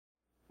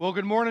Well,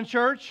 good morning,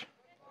 church.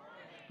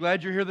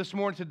 Glad you're here this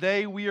morning.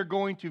 Today, we are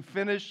going to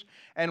finish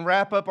and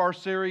wrap up our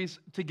series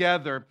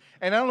together.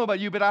 And I don't know about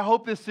you, but I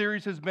hope this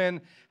series has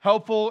been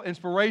helpful,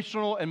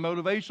 inspirational, and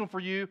motivational for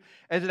you,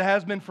 as it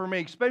has been for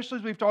me, especially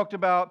as we've talked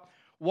about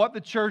what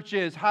the church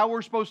is, how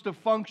we're supposed to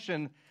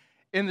function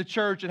in the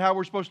church, and how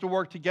we're supposed to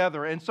work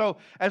together. And so,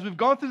 as we've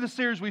gone through the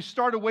series, we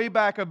started way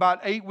back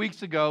about 8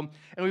 weeks ago,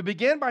 and we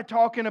began by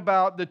talking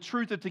about the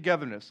truth of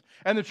togetherness.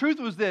 And the truth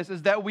was this,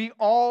 is that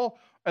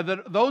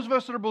those of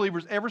us that are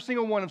believers, every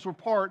single one of us, were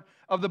part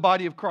of the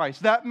body of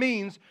Christ. That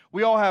means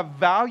we all have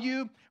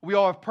value, we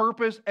all have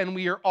purpose, and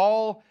we are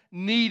all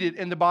needed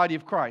in the body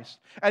of Christ.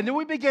 And then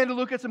we began to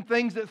look at some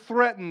things that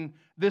threaten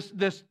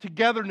this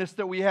togetherness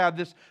that we have,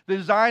 this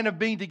design of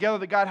being together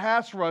that God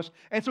has for us.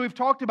 And so we've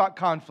talked about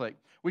conflict.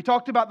 We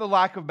talked about the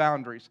lack of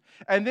boundaries.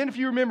 And then if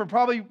you remember,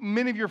 probably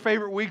many of your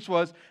favorite weeks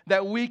was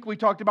that week we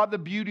talked about the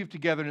beauty of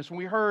togetherness. When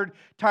we heard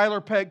Tyler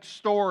Peck's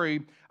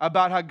story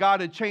about how God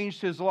had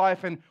changed his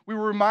life, and we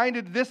were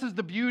reminded this is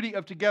the beauty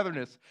of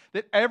togetherness,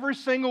 that every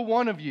single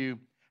one of you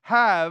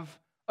have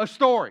a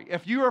story.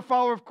 If you are a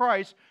follower of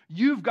Christ,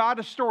 you've got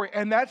a story,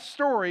 and that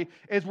story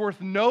is worth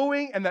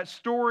knowing, and that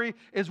story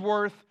is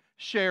worth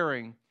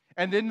sharing.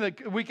 And then the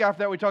week after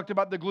that, we talked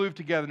about the glue of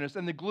togetherness,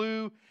 and the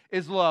glue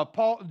is love.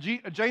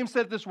 James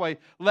said it this way,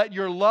 let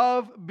your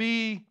love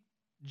be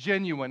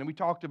genuine, and we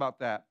talked about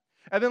that.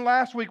 And then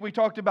last week, we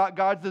talked about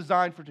God's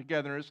design for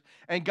togetherness,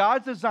 and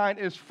God's design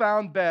is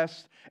found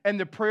best in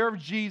the prayer of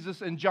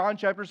Jesus in John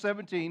chapter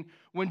 17,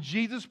 when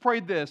Jesus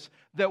prayed this,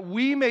 that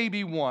we may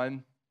be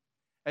one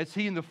as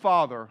He and the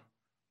Father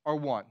are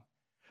one.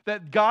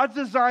 That God's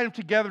design of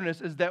togetherness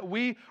is that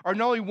we are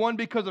not only one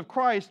because of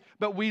Christ,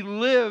 but we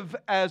live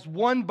as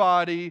one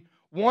body,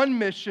 one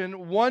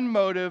mission, one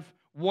motive,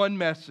 one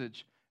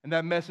message. And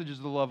that message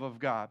is the love of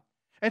God.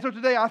 And so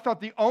today I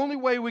thought the only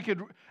way we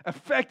could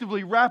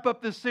effectively wrap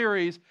up this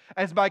series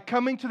is by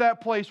coming to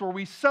that place where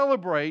we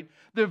celebrate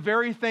the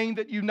very thing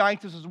that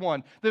unites us as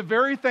one, the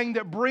very thing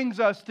that brings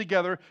us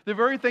together, the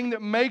very thing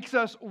that makes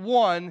us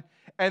one,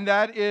 and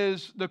that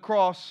is the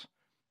cross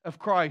of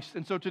Christ.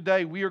 And so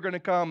today we are going to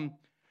come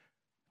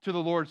to the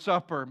Lord's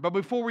Supper. But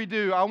before we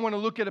do, I want to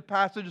look at a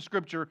passage of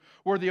Scripture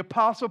where the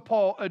Apostle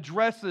Paul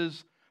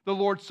addresses the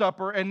Lord's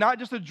Supper, and not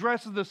just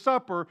addresses the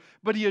supper,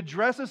 but he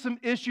addresses some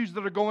issues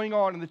that are going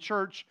on in the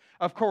church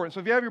of Corinth. So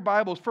if you have your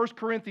Bibles, 1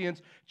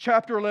 Corinthians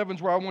chapter 11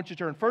 is where I want you to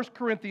turn. 1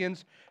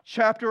 Corinthians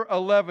chapter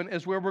 11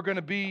 is where we're going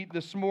to be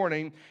this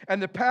morning.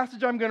 And the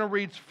passage I'm going to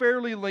read is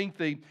fairly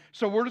lengthy,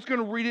 so we're just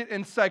going to read it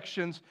in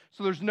sections,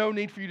 so there's no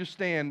need for you to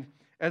stand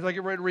as I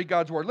get ready to read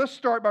God's Word. Let's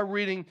start by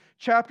reading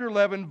chapter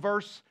 11,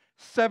 verse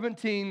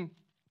 17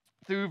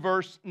 through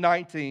verse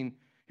 19.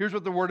 Here's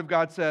what the Word of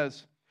God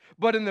says.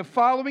 But in the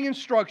following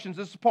instructions,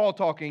 this is Paul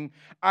talking,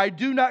 I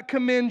do not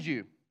commend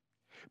you.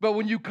 But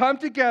when you come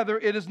together,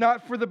 it is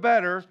not for the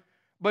better,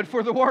 but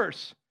for the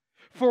worse.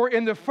 For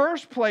in the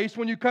first place,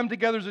 when you come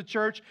together as a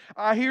church,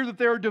 I hear that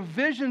there are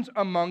divisions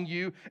among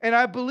you, and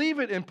I believe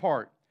it in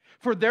part.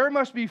 For there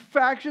must be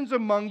factions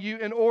among you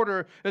in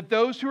order that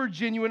those who are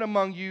genuine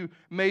among you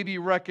may be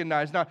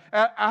recognized. Now,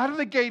 out of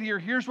the gate here,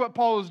 here's what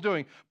Paul is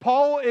doing.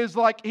 Paul is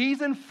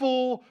he's in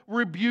full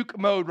rebuke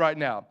mode right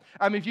now.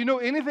 I mean, if you know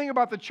anything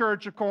about the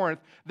church of Corinth,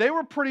 they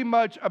were pretty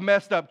much a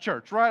messed up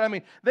church, right? I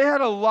mean, they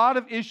had a lot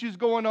of issues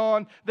going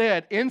on. They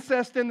had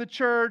incest in the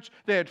church.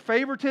 They had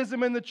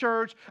favoritism in the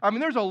church. I mean,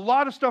 there's a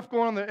lot of stuff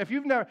going on there. If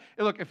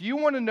you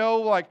want to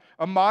know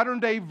a modern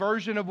day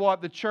version of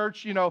what the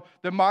church,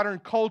 the modern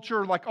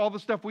culture, all the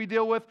stuff we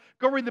deal with,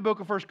 go read the book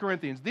of 1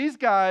 Corinthians. These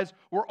guys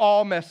were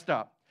all messed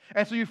up.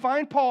 And so you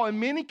find Paul in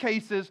many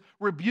cases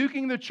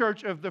rebuking the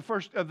church of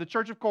the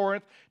church of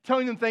Corinth,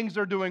 telling them things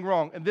they're doing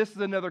wrong. And this is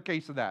another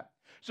case of that.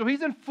 So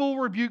he's in full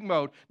rebuke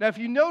mode. Now, if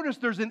you notice,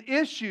 there's an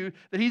issue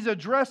that he's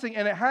addressing,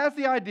 and it has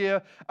the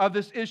idea of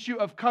this issue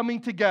of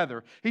coming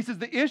together. He says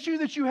the issue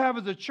that you have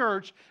as a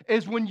church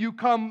is when you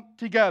come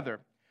together.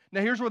 Now,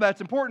 here's where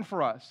that's important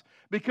for us,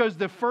 because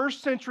the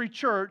first century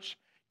church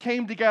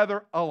came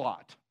together a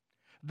lot.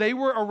 They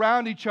were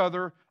around each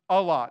other a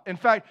lot. In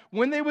fact,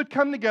 when they would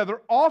come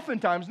together,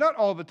 oftentimes, not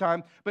all the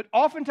time, but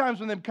oftentimes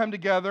when they would come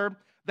together,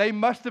 they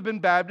must have been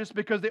Baptists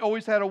because they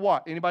always had a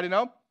what? Anybody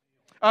know?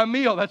 A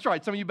meal, that's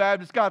right. Some of you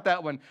Baptists got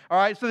that one. All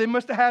right, so they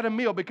must have had a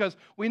meal because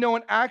we know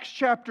in Acts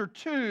chapter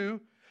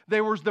 2,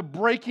 there was the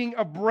breaking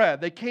of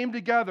bread. They came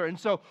together, and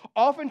so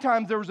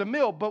oftentimes there was a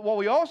meal. But what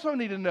we also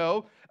need to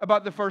know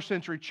about the first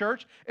century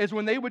church is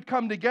when they would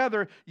come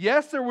together,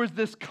 yes, there was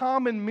this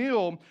common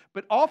meal,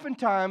 but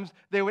oftentimes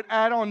they would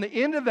add on the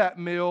end of that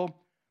meal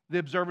the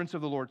observance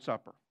of the Lord's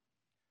Supper,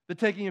 the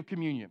taking of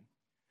communion.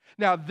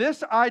 Now,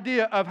 this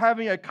idea of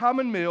having a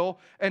common meal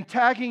and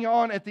tagging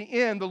on at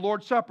the end the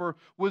Lord's Supper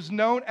was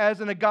known as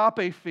an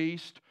agape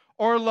feast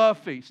or a love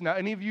feast. Now,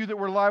 any of you that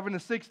were alive in the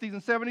 60s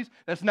and 70s,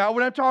 that's not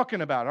what I'm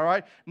talking about, all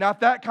right? Not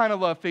that kind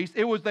of love feast.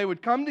 It was they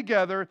would come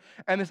together,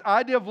 and this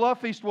idea of love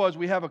feast was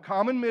we have a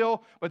common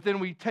meal, but then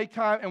we take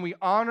time and we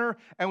honor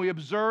and we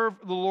observe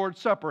the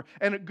Lord's Supper.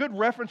 And a good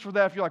reference for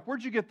that, if you're like,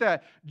 where'd you get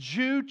that?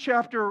 Jude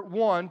chapter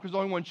 1, because there's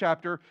only one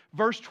chapter,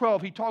 verse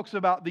 12, he talks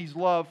about these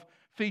love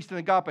feast and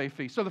agape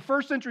feast. So the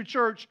first century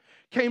church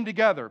came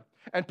together.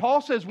 And Paul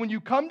says, when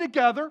you come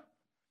together,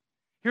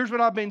 here's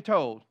what I've been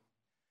told,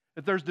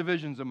 that there's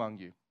divisions among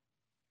you.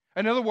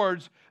 In other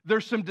words,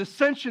 there's some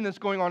dissension that's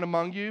going on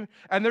among you,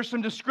 and there's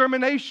some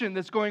discrimination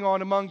that's going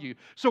on among you.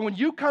 So when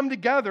you come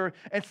together,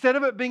 instead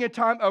of it being a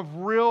time of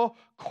real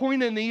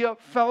koinonia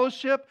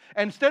fellowship,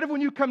 and instead of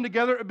when you come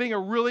together it being a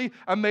really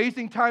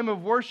amazing time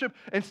of worship,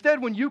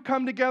 instead when you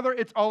come together,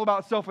 it's all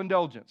about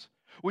self-indulgence.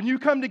 When you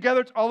come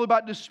together, it's all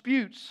about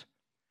disputes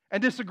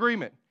and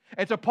disagreement.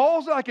 And so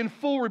Paul's like in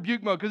full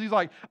rebuke mode because he's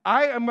like,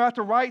 I am about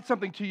to write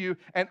something to you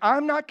and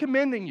I'm not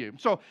commending you.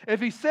 So if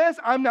he says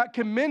I'm not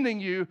commending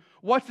you,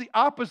 what's the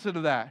opposite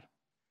of that?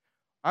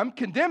 I'm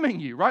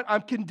condemning you, right?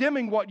 I'm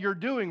condemning what you're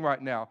doing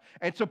right now.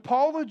 And so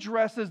Paul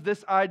addresses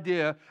this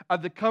idea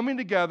of the coming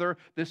together,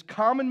 this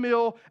common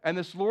meal and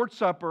this Lord's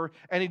Supper,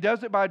 and he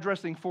does it by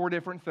addressing 4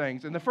 different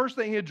things. And the first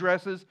thing he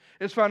addresses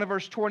is found in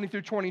verse 20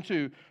 through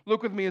 22.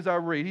 Look with me as I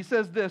read. He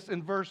says this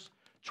in verse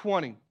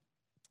 20.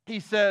 He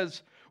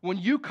says, when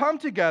you come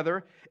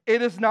together,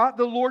 it is not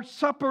the Lord's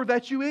Supper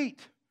that you eat.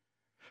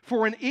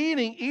 For in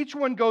eating, each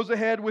one goes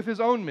ahead with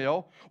his own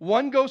meal.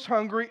 One goes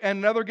hungry and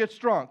another gets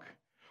drunk.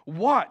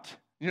 What?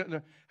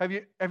 Have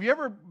you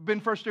ever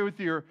been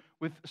frustrated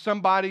with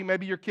somebody,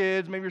 maybe your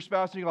kids, maybe your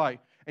spouse, and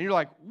you're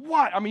like,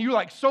 what? I mean, you're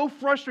like so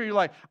frustrated. You're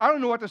like, I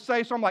don't know what to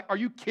say. So I'm like, are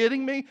you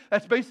kidding me?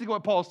 That's basically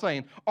what Paul's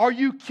saying. Are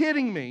you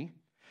kidding me?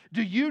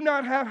 Do you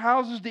not have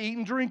houses to eat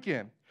and drink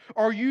in?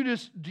 Or do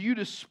you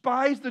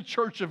despise the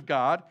church of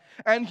God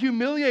and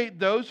humiliate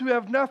those who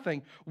have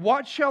nothing?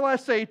 What shall I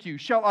say to you?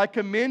 Shall I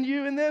commend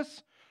you in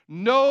this?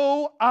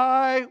 No,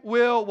 I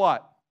will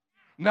what?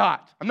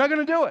 Not. I'm not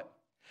going to do it.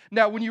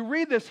 Now, when you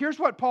read this, here's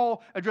what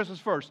Paul addresses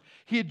first.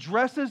 He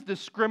addresses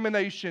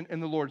discrimination in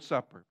the Lord's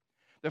Supper.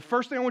 The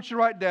first thing I want you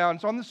to write down,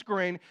 it's on the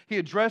screen, he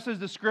addresses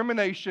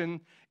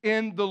discrimination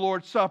in the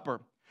Lord's Supper.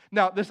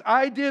 Now, this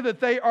idea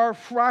that they are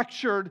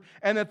fractured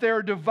and that they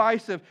are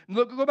divisive.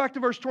 Go back to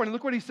verse 20.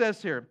 Look what he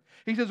says here.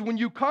 He says, when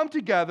you come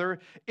together,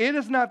 it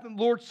is not the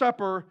Lord's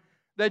Supper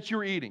that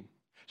you're eating.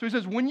 So he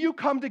says, when you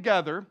come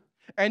together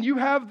and you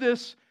have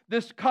this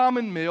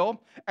common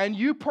meal and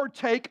you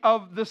partake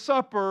of the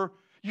supper,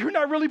 you're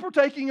not really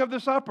partaking of the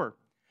supper.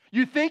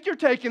 You think you're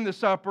taking the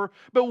supper,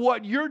 but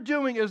what you're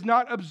doing is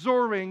not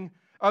observing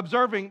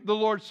the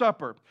Lord's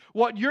Supper.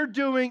 What you're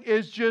doing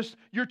is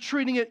you're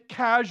treating it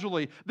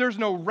casually. There's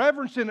no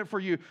reverence in it for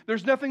you.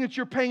 There's nothing that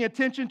you're paying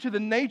attention to the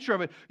nature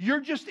of it. You're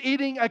just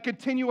eating a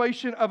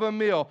continuation of a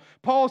meal.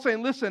 Paul is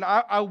saying, listen,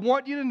 I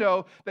want you to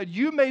know that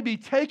you may be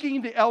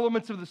taking the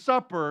elements of the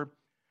supper,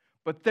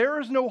 but there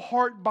is no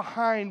heart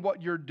behind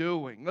what you're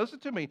doing. Listen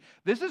to me.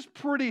 This is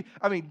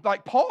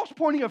like Paul's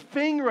pointing a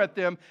finger at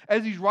them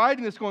as he's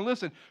writing this, going,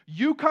 listen,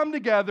 you come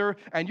together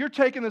and you're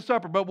taking the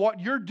supper, but what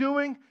you're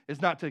doing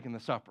is not taking the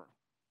supper.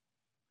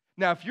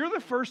 Now, if you're the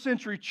first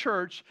century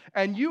church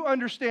and you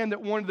understand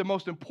that one of the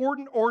most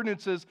important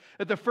ordinances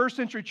that the first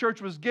century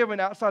church was given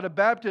outside of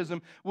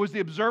baptism was the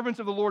observance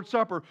of the Lord's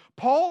Supper,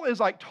 Paul is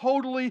like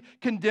totally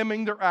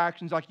condemning their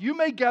actions. Like, you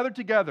may gather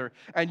together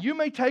and you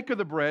may take of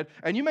the bread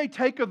and you may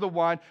take of the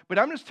wine, but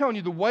I'm just telling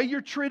you, the way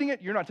you're treating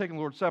it, you're not taking the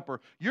Lord's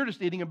Supper. You're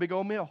just eating a big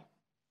old meal.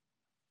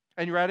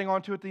 And you're adding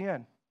on to it at the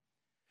end.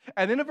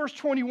 And then in verse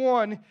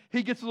 21,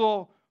 he gets a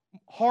little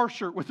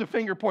harsher with the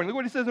finger pointing. Look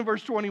what he says in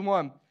verse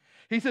 21.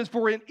 He says,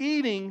 for in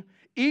eating,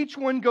 each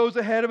one goes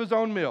ahead of his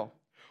own meal.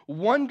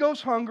 One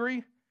goes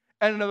hungry,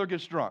 and another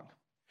gets drunk.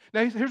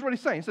 Now, here's what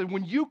he's saying. He said,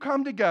 when you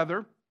come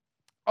together,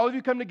 all of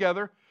you come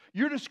together,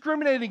 you're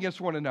discriminating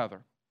against one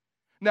another.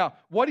 Now,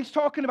 what he's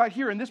talking about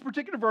here in this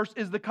particular verse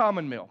is the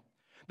common meal.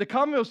 The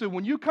common meal said,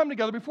 when you come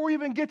together, before you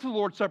even get to the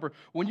Lord's Supper,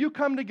 when you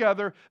come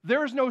together,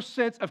 there's no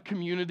sense of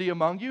community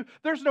among you.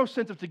 There's no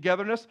sense of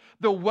togetherness.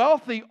 The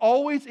wealthy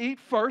always eat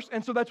first,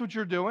 and so that's what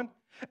you're doing.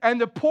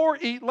 And the poor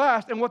eat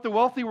last. And what the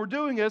wealthy were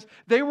doing is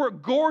they were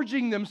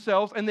gorging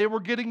themselves and they were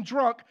getting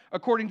drunk,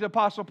 according to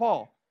Apostle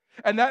Paul.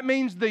 And that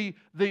means those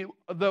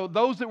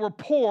that were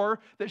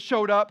poor that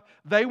showed up,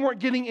 they weren't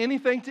getting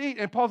anything to eat.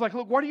 And Paul's like,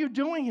 look, what are you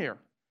doing here?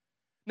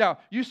 Now,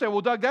 you say,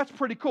 well, Doug, that's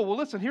pretty cool. Well,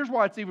 listen, here's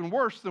why it's even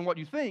worse than what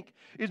you think,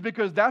 is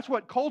because that's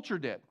what culture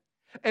did.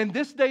 And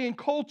this day in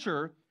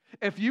culture,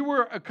 if you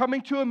were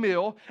coming to a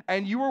meal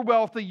and you were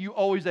wealthy, you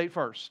always ate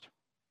first.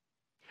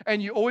 And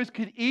you always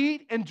could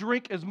eat and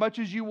drink as much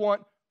as you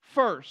want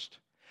first.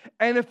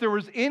 And if there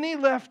was any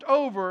left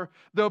over,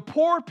 the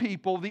poor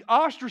people, the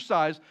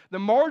ostracized, the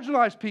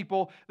marginalized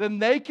people, then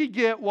they could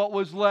get what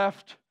was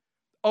left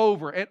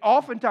over. And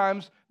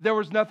oftentimes, there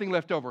was nothing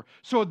left over.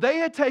 So they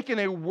had taken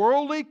a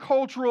worldly,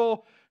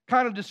 cultural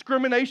kind of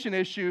discrimination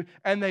issue,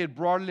 and they had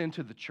brought it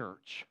into the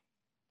church.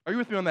 Are you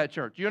with me on that,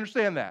 church? You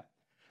understand that?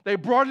 They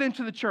brought it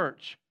into the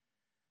church.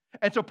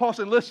 And so Paul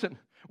said, listen,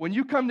 when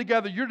you come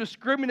together, you're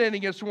discriminating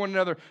against one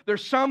another.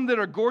 There's some that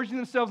are gorging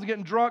themselves and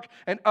getting drunk,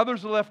 and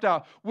others are left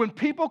out. When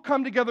people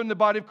come together in the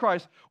body of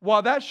Christ,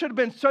 while that should have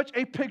been such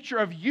a picture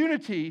of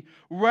unity,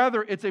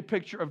 rather it's a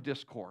picture of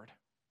discord.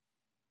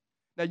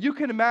 Now, you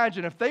can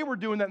imagine if they were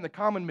doing that in the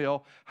common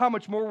meal, how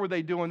much more were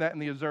they doing that in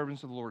the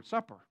observance of the Lord's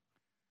Supper,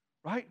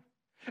 right?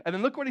 And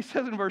then look what he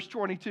says in verse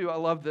 22. I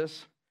love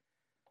this.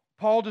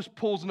 Paul just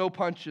pulls no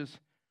punches.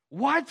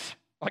 What?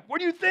 Like,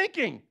 what are you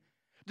thinking?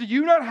 Do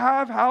you not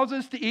have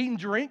houses to eat and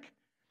drink?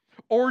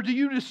 Or do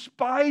you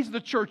despise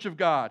the church of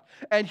God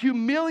and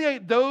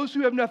humiliate those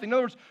who have nothing? In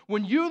other words,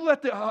 when you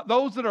let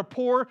those that are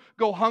poor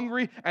go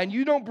hungry and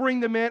you don't bring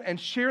them in and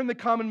share in the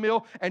common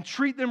meal and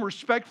treat them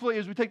respectfully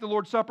as we take the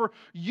Lord's Supper,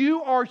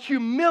 you are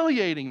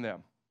humiliating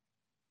them.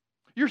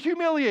 You're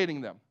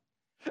humiliating them.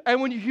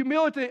 And when you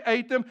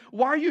humiliate them,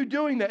 why are you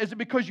doing that? Is it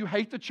because you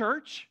hate the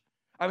church?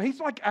 I mean, he's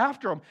like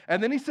after them.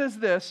 And then he says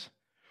this,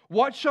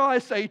 what shall I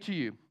say to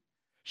you?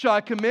 Shall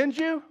I commend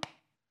you?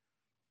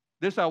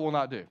 This I will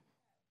not do.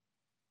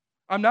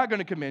 I'm not going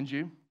to commend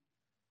you.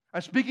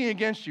 I'm speaking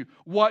against you.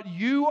 What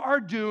you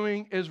are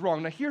doing is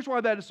wrong. Now, here's why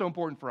that is so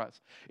important for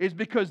us. It's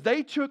because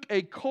they took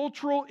a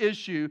cultural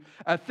issue,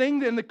 a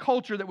thing in the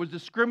culture that was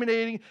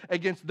discriminating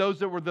against those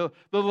that were the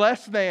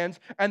less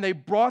thans, and they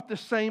brought the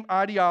same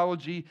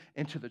ideology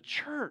into the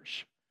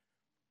church.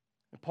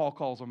 And Paul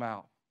calls them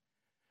out.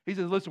 He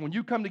says, listen, when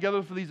you come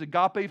together for these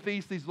agape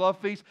feasts, these love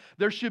feasts,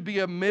 there should be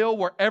a meal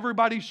where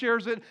everybody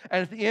shares it,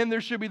 and at the end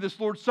there should be this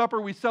Lord's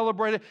Supper, we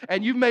celebrate it,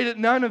 and you've made it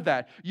none of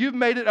that. You've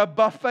made it a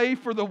buffet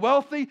for the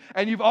wealthy,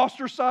 and you've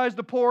ostracized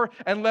the poor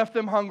and left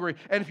them hungry.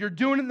 And if you're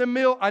doing it in the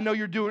meal, I know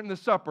you're doing it in the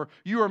supper.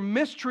 You are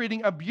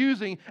mistreating,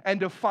 abusing,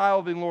 and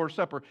defiling the Lord's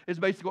Supper, is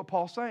basically what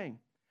Paul's saying.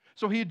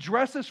 So he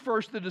addresses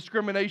first the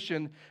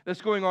discrimination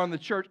that's going on in the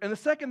church, and the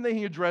second thing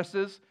he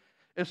addresses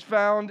is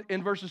found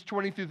in verses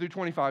 22 through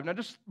 25. Now,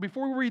 just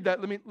before we read that,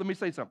 let me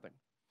say something.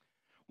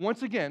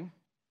 Once again,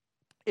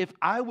 if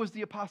I was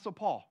the Apostle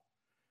Paul,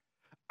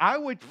 I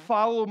would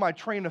follow my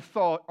train of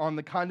thought on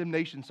the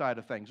condemnation side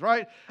of things,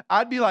 right?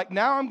 I'd be like,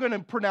 now I'm going to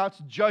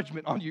pronounce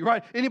judgment on you,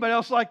 right? Anybody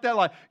else like that?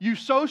 Like, you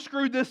so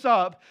screwed this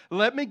up,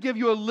 let me give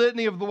you a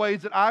litany of the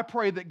ways that I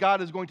pray that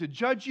God is going to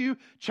judge you,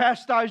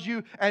 chastise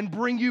you, and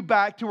bring you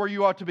back to where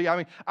you ought to be. I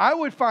mean, I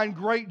would find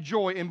great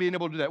joy in being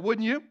able to do that,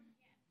 wouldn't you?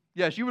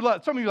 Yes, you would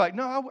love. Some of you are like,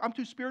 no, I'm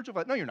too spiritual.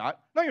 Like, no, you're not.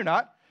 No, you're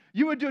not.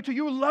 You would do it too.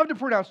 You would love to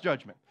pronounce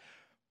judgment.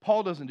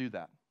 Paul doesn't do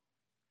that.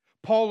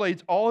 Paul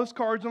lays all his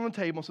cards on the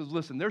table and says,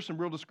 listen, there's some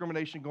real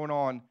discrimination going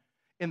on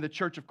in the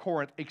church of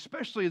Corinth,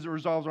 especially as it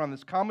revolves around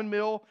this common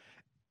meal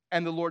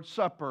and the Lord's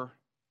Supper.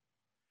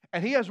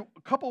 And he has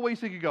a couple of ways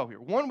he could go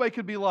here. One way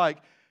could be like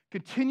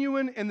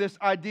continuing in this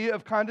idea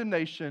of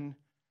condemnation,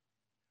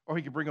 or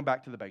he could bring them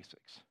back to the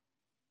basics.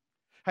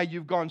 Hey,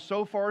 you've gone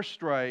so far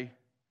astray,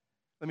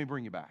 let me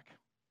bring you back.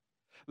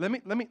 Let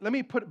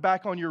me put it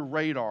back on your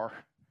radar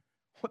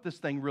what this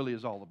thing really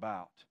is all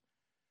about.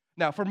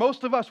 Now, for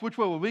most of us, which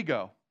way will we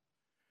go?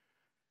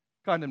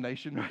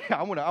 Condemnation.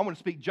 I want to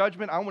speak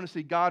judgment. I want to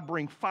see God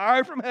bring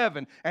fire from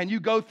heaven, and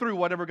you go through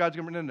whatever God's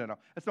going to bring. No.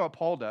 That's not what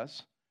Paul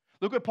does.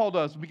 Look what Paul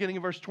does, beginning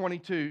in verse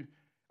 22,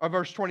 or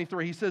verse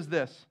 23. He says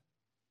this,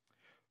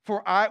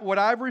 "For what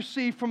I've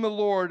received from the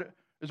Lord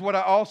is what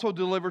I also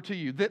deliver to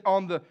you, that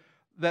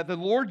the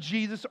Lord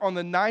Jesus, on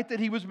the night that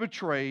he was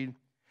betrayed,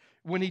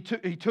 when he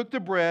took the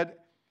bread,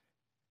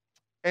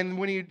 and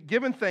when he had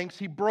given thanks,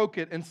 he broke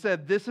it and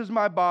said, 'This is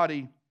my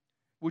body,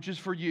 which is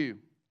for you.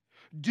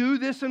 Do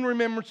this in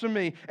remembrance of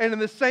me.' And in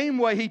the same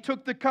way, he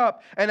took the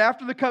cup, and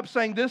after the cup,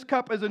 saying, 'This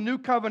cup is a new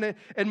covenant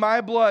in my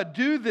blood.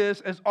 Do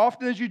this as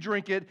often as you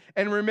drink it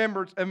in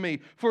remembrance of me.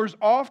 For as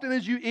often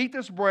as you eat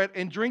this bread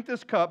and drink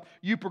this cup,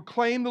 you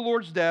proclaim the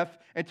Lord's death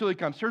until he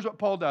comes.'" Here's what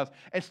Paul does.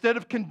 Instead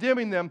of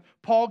condemning them,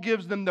 Paul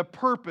gives them the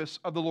purpose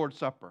of the Lord's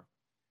Supper.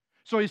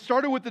 So he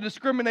started with the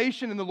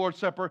discrimination in the Lord's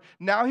Supper.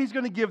 Now he's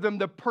going to give them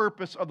the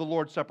purpose of the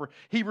Lord's Supper.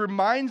 He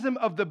reminds them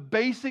of the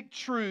basic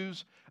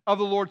truths of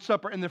the Lord's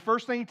Supper. And the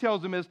first thing he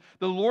tells them is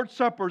the Lord's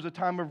Supper is a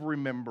time of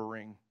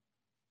remembering.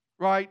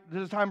 Right?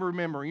 This is a time of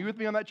remembering. You with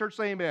me on that, church?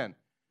 Say amen.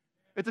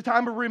 It's a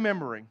time of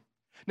remembering.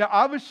 Now,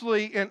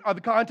 obviously, in the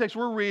context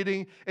we're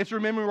reading, it's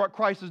remembering what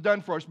Christ has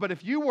done for us. But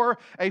if you were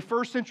a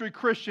first century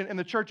Christian in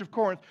the church of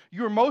Corinth,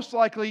 you were most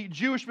likely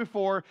Jewish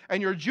before,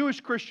 and you're a Jewish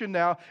Christian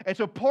now. And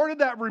so part of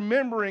that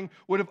remembering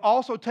would have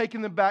also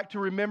taken them back to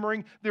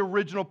remembering the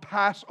original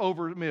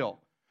Passover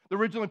meal, the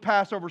original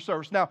Passover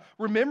service. Now,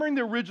 remembering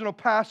the original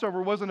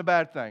Passover wasn't a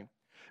bad thing,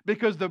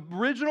 because the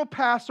original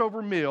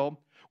Passover meal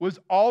was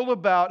all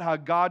about how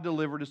God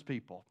delivered his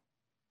people.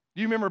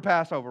 Do you remember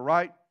Passover,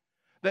 right?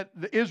 That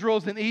the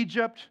Israel's in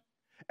Egypt,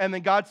 and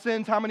then God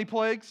sends how many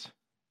plagues?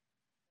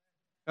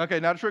 Okay,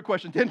 not a trick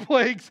question. 10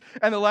 plagues.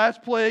 And the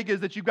last plague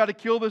is that you've got to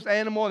kill this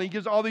animal, and he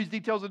gives all these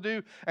details to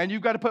do, and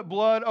you've got to put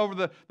blood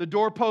over the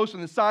doorpost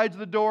and the sides of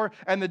the door,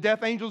 and the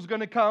death angel is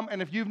going to come,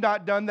 and if you've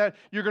not done that,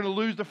 you're going to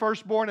lose the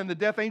firstborn, and the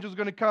death angel is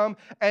going to come,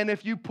 and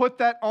if you put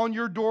that on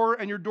your door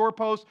and your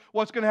doorpost,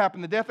 what's going to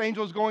happen? The death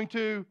angel is going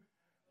to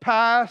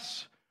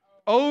pass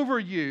over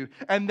you.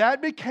 And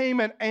that became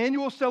an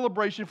annual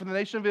celebration for the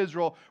nation of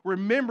Israel,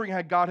 remembering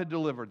how God had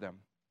delivered them.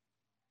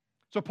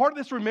 So part of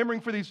this remembering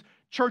for these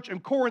church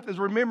in Corinth is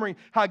remembering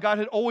how God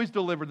had always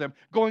delivered them.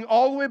 Going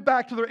all the way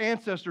back to their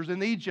ancestors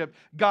in Egypt,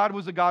 God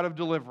was a God of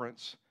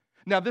deliverance.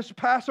 Now, this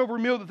Passover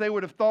meal that they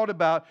would have thought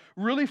about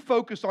really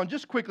focused on,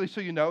 just quickly so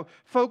you know,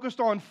 focused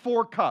on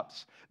 4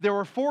 cups. There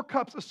were 4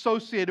 cups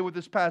associated with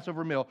this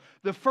Passover meal.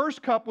 The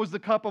first cup was the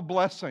cup of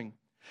blessing.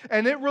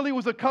 And it really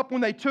was a cup when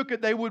they took it,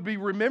 they would be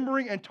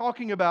remembering and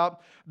talking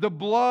about the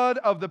blood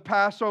of the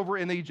Passover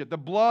in Egypt, the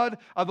blood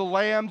of the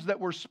lambs that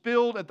were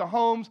spilled at the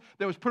homes,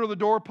 that was put on the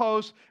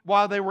doorposts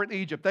while they were in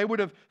Egypt. They would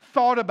have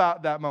thought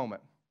about that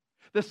moment.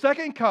 The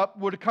second cup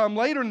would come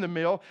later in the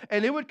meal,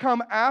 and it would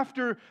come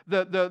after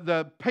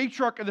the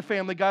patriarch of the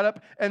family got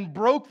up and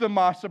broke the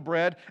matzah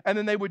bread, and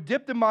then they would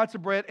dip the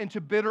matzah bread into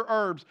bitter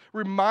herbs,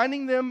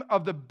 reminding them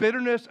of the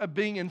bitterness of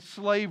being in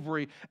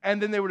slavery,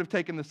 and then they would have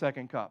taken the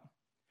second cup.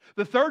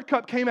 The third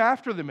cup came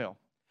after the meal.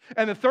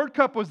 And the third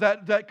cup was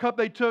that cup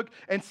they took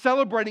and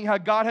celebrating how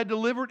God had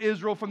delivered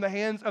Israel from the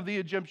hands of the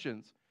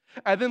Egyptians.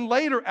 And then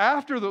later,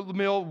 after the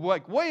meal,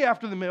 like way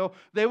after the meal,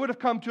 they would have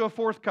come to a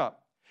fourth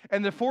cup.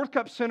 And the fourth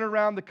cup centered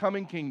around the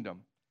coming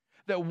kingdom.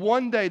 That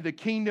one day the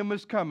kingdom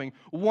is coming.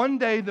 One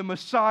day the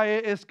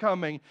Messiah is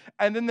coming.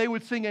 And then they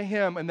would sing a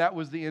hymn, and that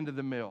was the end of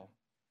the meal.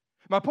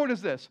 My point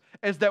is this,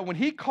 is that when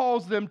he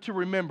calls them to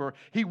remember,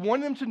 he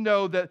wanted them to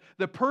know that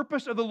the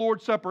purpose of the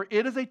Lord's Supper,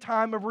 it is a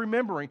time of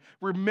remembering.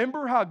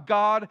 Remember how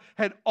God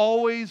had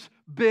always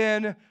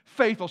been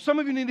faithful. Some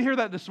of you need to hear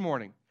that this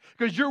morning.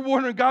 Because you're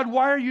wondering, God,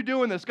 why are you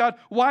doing this? God,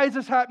 why is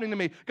this happening to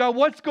me? God,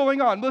 what's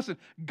going on? Listen,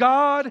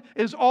 God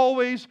is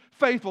always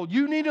faithful.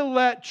 You need to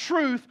let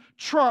truth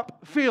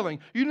trump feeling.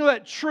 You need to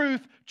let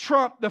truth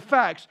trump the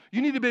facts.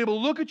 You need to be able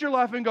to look at your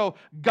life and go,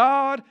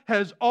 God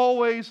has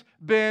always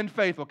been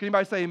faithful. Can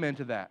anybody say amen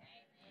to that?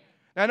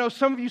 Now, I know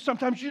some of you,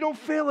 sometimes you don't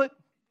feel it.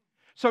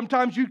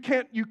 Sometimes you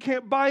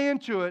can't buy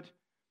into it,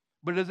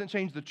 but it doesn't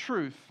change the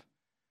truth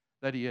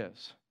that He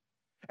is.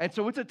 And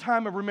so it's a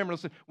time of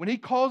remembrance. When he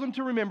calls them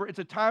to remember, it's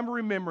a time of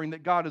remembering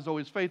that God is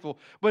always faithful.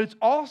 But it's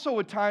also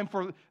a time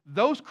for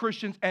those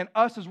Christians and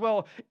us as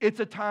well. It's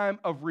a time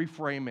of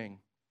reframing.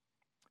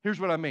 Here's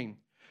what I mean.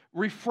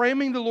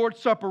 Reframing the Lord's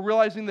Supper,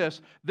 realizing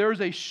this.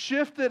 There's a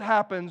shift that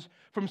happens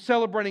from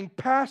celebrating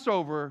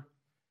Passover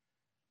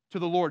to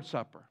the Lord's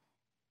Supper.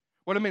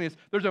 What I mean is,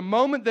 there's a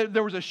moment that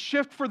there was a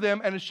shift for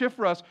them and a shift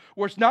for us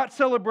where it's not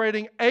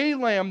celebrating a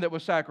lamb that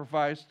was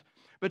sacrificed,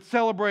 but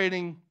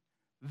celebrating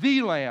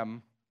the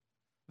lamb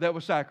that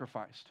was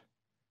sacrificed.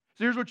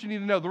 So here's what you need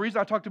to know. The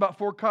reason I talked about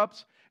 4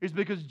 cups is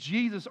because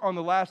Jesus on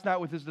the last night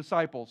with his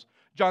disciples,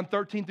 John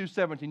 13 through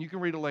 17, you can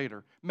read it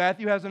later.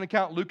 Matthew has an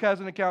account, Luke has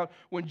an account.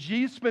 When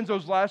Jesus spends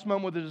those last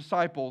moments with the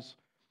disciples,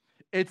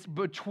 it's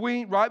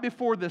right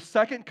before the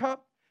second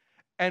cup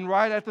and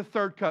right at the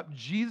third cup,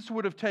 Jesus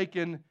would have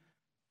taken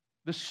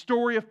the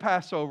story of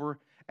Passover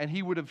and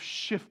he would have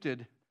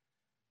shifted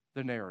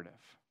the narrative.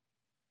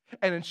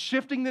 And in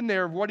shifting the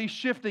narrative, what he's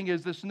shifting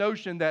is this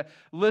notion that,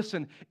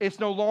 listen, it's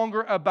no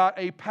longer about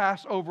a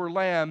Passover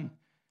lamb.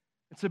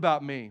 It's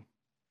about me.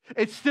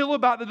 It's still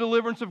about the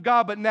deliverance of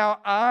God, but now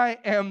I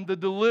am the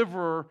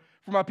deliverer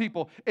for my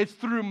people. It's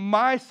through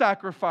my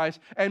sacrifice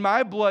and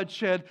my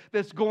bloodshed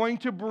that's going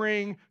to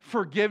bring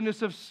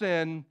forgiveness of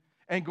sin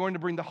and going to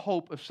bring the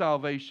hope of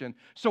salvation.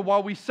 So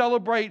while we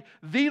celebrate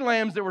the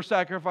lambs that were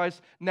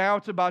sacrificed, now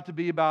it's about to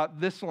be about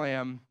this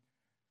lamb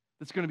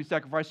that's going to be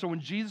sacrificed. So when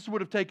Jesus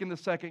would have taken the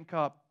second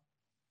cup,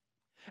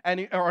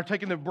 or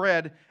taken the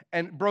bread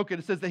and broke it,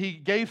 it says that he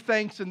gave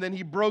thanks and then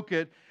he broke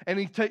it and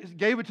he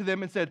gave it to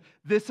them and said,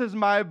 "This is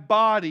my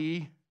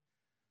body,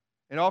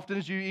 and often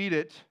as you eat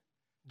it,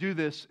 do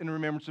this in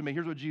remembrance of me."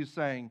 Here's what Jesus is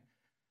saying.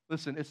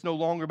 Listen, it's no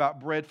longer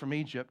about bread from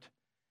Egypt.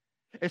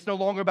 It's no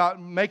longer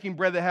about making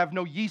bread that have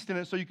no yeast in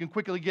it so you can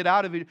quickly get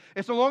out of it.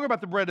 It's no longer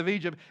about the bread of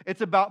Egypt.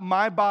 It's about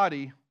my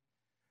body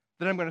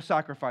that I'm going to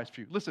sacrifice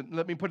for you. Listen,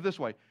 let me put it this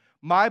way.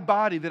 My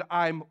body that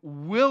I'm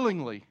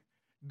willingly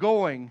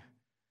going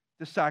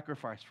to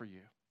sacrifice for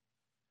you.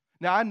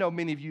 Now, I know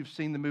many of you have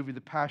seen the movie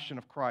The Passion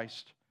of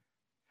Christ.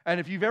 And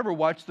if you've ever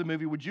watched the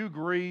movie, would you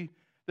agree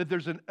that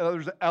there's an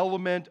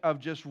element of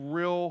just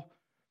real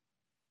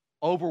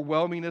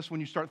overwhelmingness when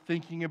you start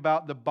thinking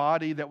about the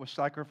body that was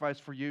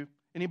sacrificed for you?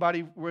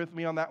 Anybody with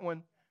me on that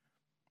one?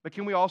 But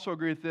can we also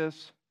agree with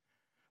this?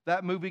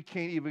 That movie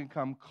can't even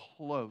come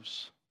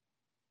close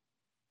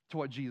to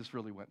what Jesus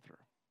really went through.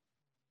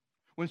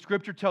 When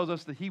Scripture tells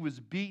us that he was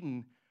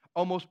beaten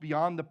almost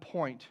beyond the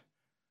point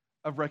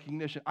of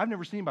recognition. I've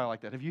never seen anybody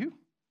like that. Have you?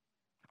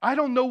 I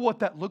don't know what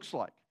that looks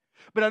like.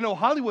 But I know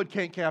Hollywood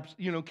can't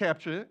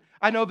capture it.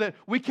 I know that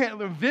we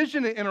can't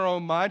envision it in our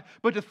own mind.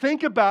 But to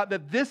think about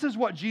that this is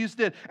what Jesus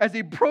did. As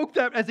he broke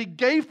that, as he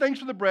gave thanks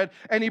for the bread,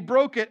 and he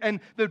broke it, and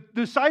the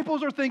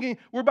disciples are thinking,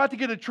 we're about to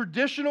get a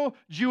traditional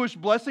Jewish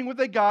blessing with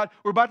a God.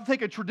 We're about to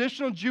take a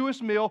traditional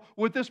Jewish meal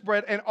with this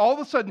bread. And all of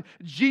a sudden,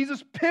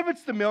 Jesus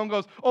pivots the meal and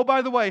goes, oh,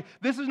 by the way,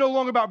 this is no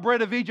longer about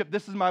bread of Egypt.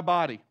 This is my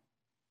body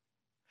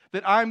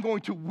that I'm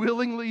going to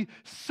willingly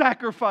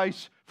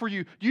sacrifice for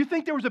you. Do you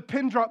think there was a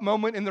pin drop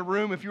moment in the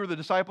room if you were the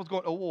disciples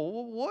going,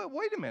 oh,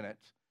 wait a minute.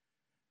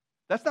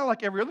 That's not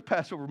like every other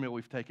Passover meal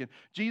we've taken.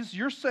 Jesus,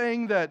 you're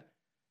saying that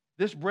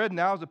this bread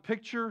now is a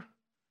picture of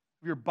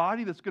your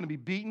body that's going to be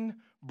beaten,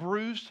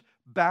 bruised,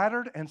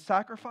 battered, and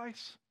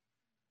sacrificed?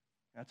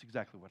 That's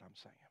exactly what I'm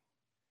saying.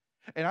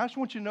 And I just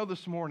want you to know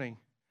this morning,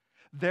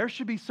 there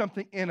should be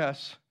something in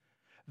us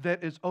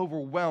that is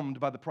overwhelmed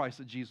by the price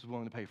that Jesus is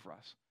willing to pay for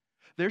us.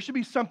 There should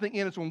be something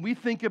in us when we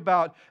think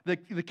about the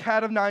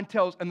cat of nine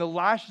tails and the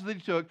lashes that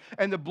he took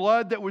and the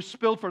blood that was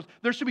spilled for us.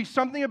 There should be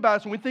something about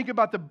us when we think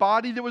about the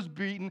body that was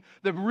beaten,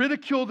 the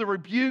ridicule, the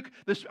rebuke,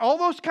 all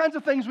those kinds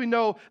of things we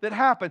know that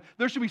happen.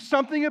 There should be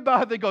something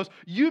about it that goes,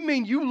 you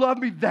mean you love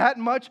me that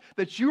much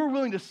that you are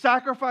willing to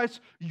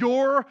sacrifice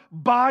your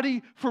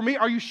body for me?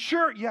 Are you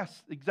sure?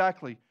 Yes,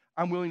 exactly.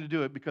 I'm willing to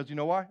do it because you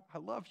know why? I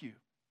love you.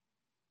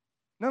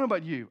 None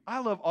about you. I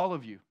love all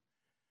of you.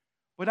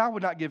 But I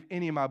would not give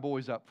any of my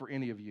boys up for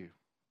any of you.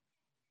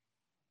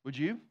 Would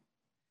you?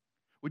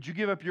 Would you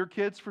give up your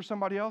kids for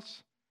somebody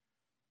else?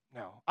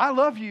 No. I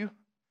love you,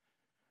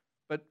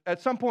 but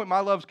at some point my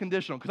love's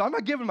conditional because I'm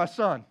not giving my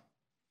son.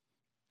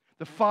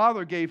 The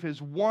Father gave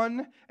His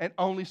one and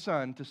only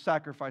Son to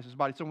sacrifice His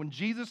body. So when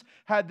Jesus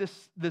had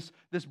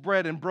this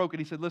bread and broke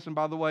it, He said, listen,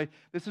 by the way,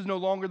 this is no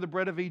longer the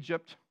bread of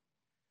Egypt.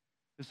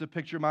 This is a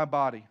picture of my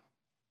body,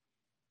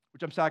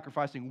 which I'm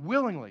sacrificing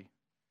willingly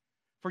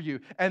for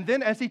you. And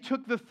then as He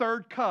took the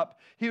third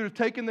cup, He would have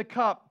taken the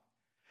cup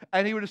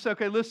and He would have said,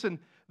 okay, listen,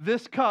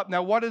 this cup,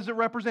 now what does it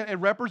represent? It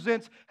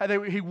represents,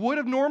 He would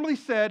have normally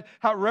said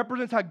how it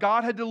represents how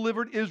God had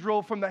delivered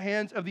Israel from the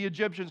hands of the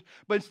Egyptians.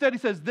 But instead He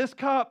says, this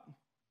cup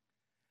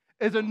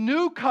is a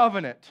new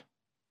covenant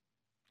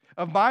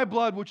of my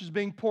blood which is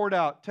being poured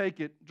out.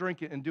 Take it,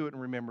 drink it, and do it in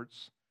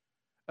remembrance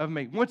of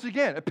me. Once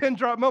again, a pin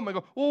drop moment.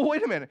 I go, well,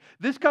 wait a minute.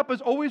 This cup has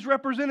always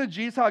represented,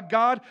 Jesus, how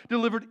God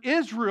delivered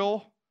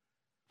Israel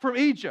from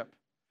Egypt.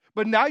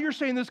 But now you're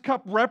saying this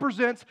cup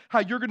represents how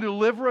you're going to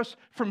deliver us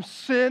from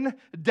sin,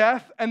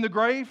 death, and the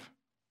grave?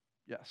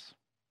 Yes.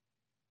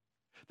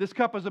 This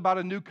cup is about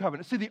a new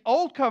covenant. See, the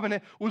old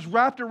covenant was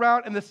wrapped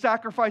around in the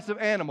sacrifice of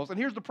animals. And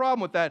here's the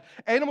problem with that.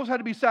 Animals had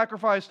to be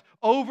sacrificed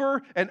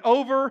over and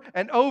over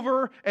and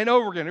over and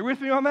over again. Are you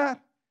with me on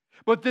that?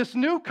 But this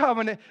new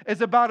covenant is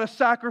about a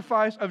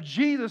sacrifice of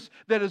Jesus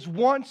that is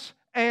once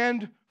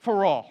and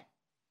for all.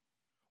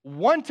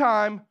 One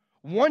time,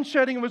 one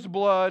shedding of His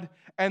blood,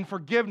 and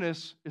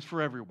forgiveness is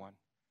for everyone.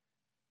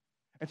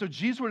 And so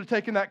Jesus would have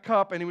taken that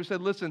cup and He would have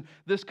said, listen,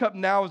 this cup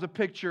now is a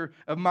picture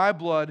of my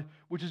blood,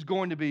 which is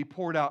going to be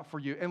poured out for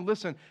you. And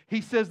listen,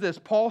 he says this.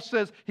 Paul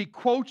says, he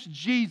quotes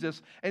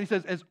Jesus, and he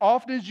says, as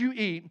often as you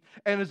eat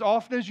and as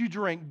often as you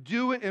drink,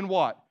 do it in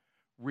what?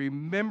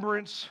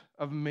 Remembrance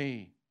of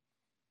me.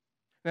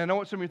 Now, I know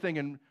what some of you are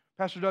thinking,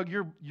 Pastor Doug,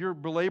 you're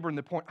belaboring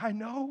the point. I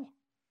know,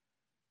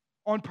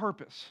 on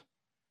purpose.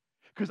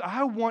 Because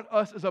I want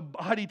us as a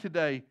body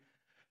today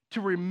to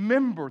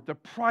remember the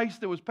price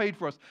that was paid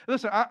for us.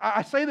 Listen,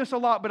 I say this a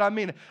lot, but I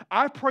mean it.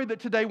 I pray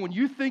that today when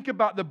you think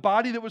about the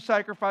body that was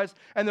sacrificed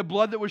and the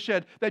blood that was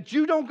shed, that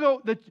you don't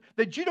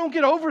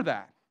get over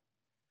that.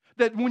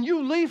 That when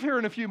you leave here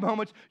in a few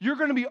moments, you're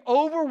going to be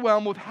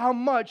overwhelmed with how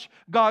much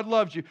God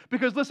loves you.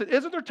 Because listen,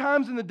 isn't there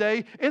times in the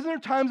day, isn't there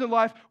times in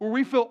life where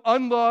we feel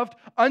unloved,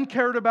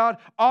 uncared about,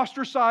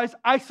 ostracized,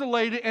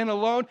 isolated, and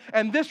alone?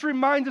 And this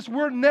reminds us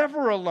we're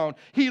never alone.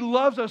 He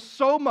loves us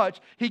so much,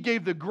 He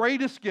gave the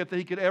greatest gift that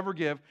He could ever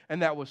give,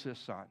 and that was His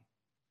Son.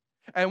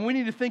 And we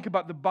need to think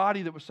about the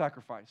body that was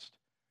sacrificed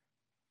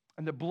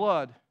and the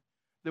blood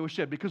that was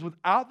shed. Because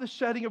without the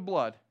shedding of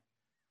blood,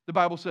 the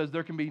Bible says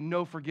there can be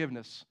no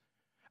forgiveness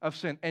of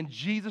sin. And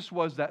Jesus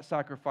was that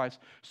sacrifice.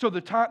 So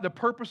the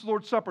purpose of the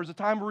Lord's Supper is a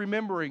time of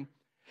remembering.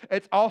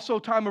 It's also a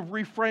time of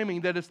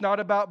reframing that it's not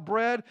about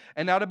bread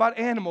and not about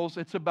animals.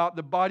 It's about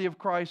the body of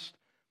Christ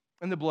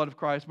and the blood of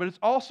Christ. But it's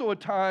also a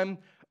time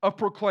of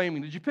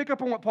proclaiming. Did you pick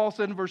up on what Paul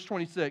said in verse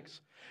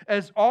 26?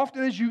 As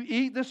often as you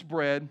eat this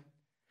bread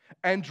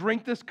and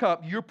drink this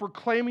cup, you're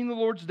proclaiming the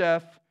Lord's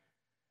death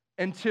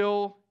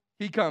until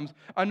He comes.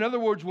 In other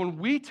words, when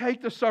we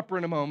take the supper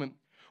in a moment,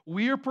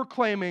 we are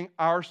proclaiming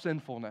our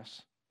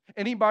sinfulness.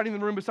 Anybody in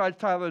the room besides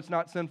Tyler that's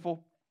not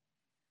sinful?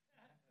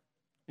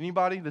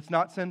 Anybody that's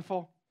not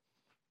sinful?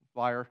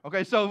 Liar.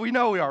 Okay, so we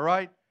know we are,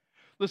 right?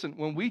 Listen,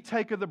 when we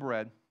take of the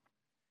bread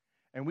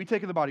and we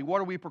take of the body,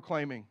 what are we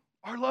proclaiming?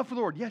 Our love for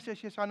the Lord. Yes,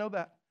 I know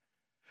that.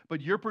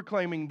 But you're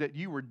proclaiming that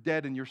you were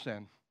dead in your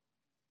sin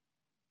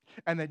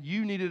and that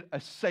you needed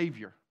a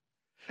Savior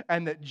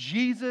and that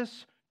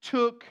Jesus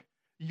took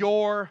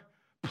your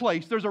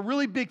place. There's a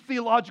really big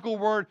theological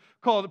word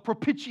called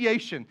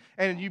propitiation,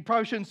 and you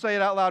probably shouldn't say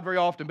it out loud very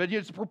often, but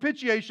it's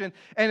propitiation,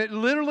 and it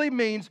literally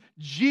means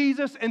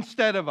Jesus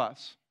instead of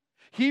us.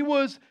 He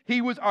was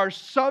our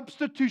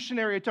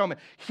substitutionary atonement.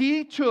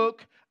 He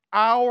took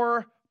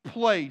our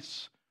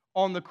place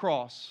on the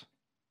cross,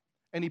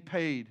 and He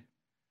paid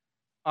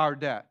our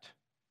debt.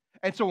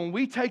 And so when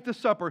we take the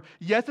supper,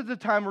 yes, it's a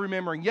time of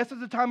remembering. Yes,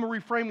 it's a time of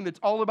reframing that's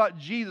all about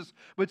Jesus,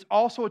 but it's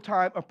also a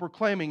time of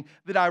proclaiming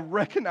that I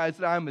recognize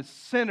that I am a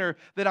sinner,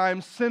 that I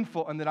am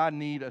sinful, and that I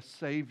need a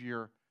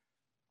Savior.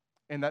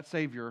 And that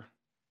Savior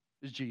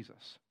is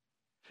Jesus.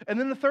 And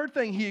then the third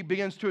thing he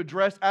begins to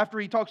address after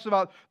he talks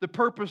about the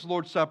purpose of the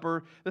Lord's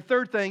Supper, the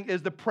third thing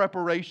is the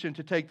preparation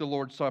to take the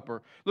Lord's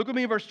Supper. Look at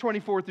me in verse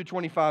 24 through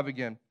 25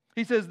 again.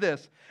 He says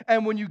this,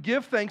 and when you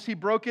give thanks, he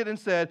broke it and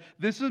said,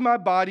 this is my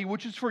body,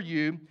 which is for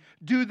you.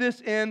 Do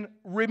this in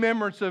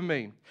remembrance of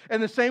me.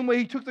 And the same way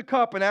he took the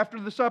cup, and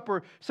after the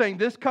supper, saying,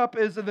 this cup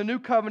is the new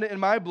covenant in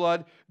my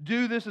blood.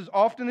 Do this as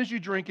often as you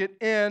drink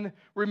it in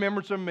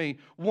remembrance of me.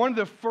 One of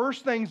the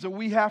first things that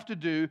we have to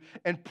do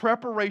in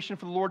preparation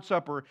for the Lord's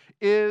Supper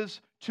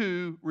is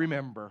to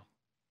remember.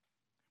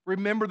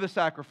 Remember the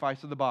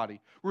sacrifice of the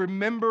body.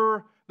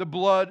 Remember the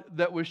blood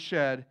that was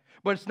shed.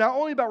 But it's not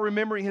only about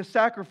remembering his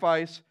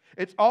sacrifice,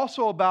 it's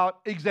also about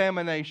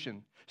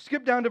examination.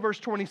 Skip down to verse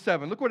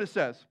 27. Look what it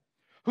says.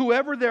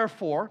 Whoever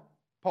therefore,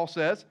 Paul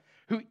says,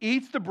 who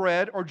eats the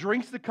bread or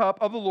drinks the cup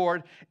of the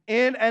Lord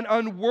in an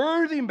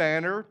unworthy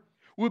manner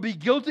will be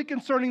guilty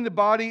concerning the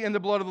body and the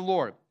blood of the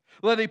Lord.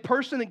 Let a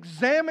person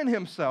examine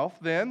himself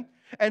then,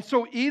 and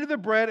so eat of the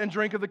bread and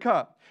drink of the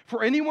cup.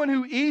 For anyone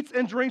who eats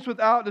and drinks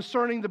without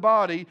discerning the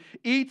body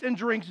eats and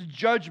drinks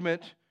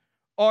judgment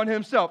on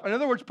himself. In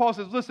other words, Paul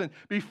says, listen,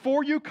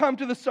 before you come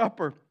to the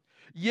supper,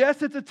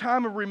 yes, it's a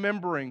time of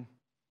remembering,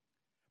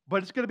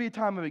 but it's going to be a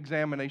time of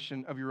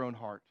examination of your own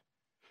heart.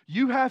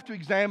 You have to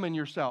examine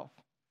yourself.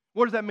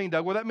 What does that mean,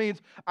 Doug? Well, that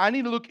means I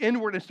need to look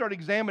inward and start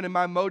examining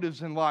my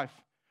motives in life.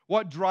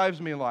 What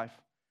drives me in life?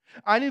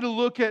 I need to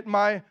look at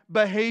my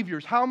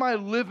behaviors. How am I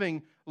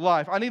living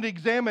life? I need to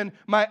examine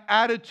my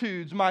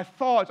attitudes, my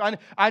thoughts.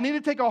 I need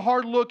to take a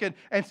hard look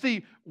and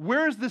see,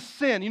 where's the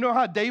sin? You know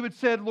how David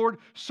said, Lord,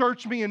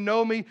 search me and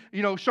know me.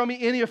 Show me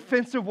any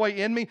offensive way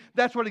in me.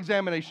 That's what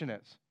examination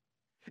is.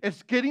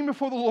 It's getting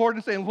before the Lord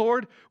and saying,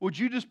 Lord, would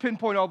you just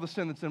pinpoint all the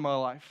sin that's in my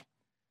life?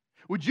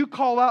 Would you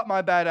call out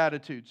my bad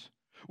attitudes?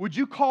 Would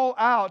you call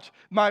out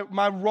my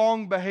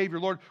wrong behavior,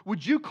 Lord?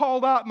 Would you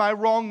call out my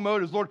wrong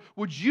motives, Lord?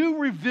 Would you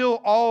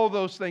reveal all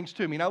those things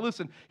to me? Now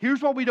listen,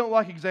 here's why we don't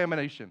like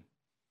examination.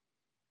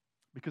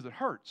 Because it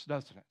hurts,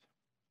 doesn't it?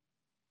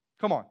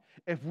 Come on.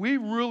 If we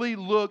really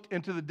look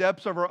into the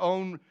depths of our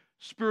own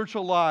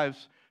spiritual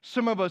lives,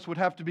 some of us would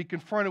have to be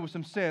confronted with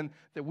some sin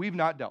that we've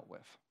not dealt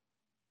with.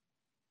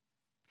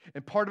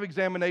 And part of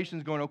examination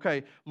is going,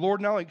 okay,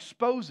 Lord, now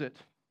expose it,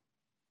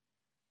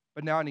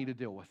 but now I need to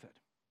deal with it.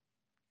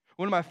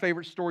 One of my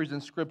favorite stories in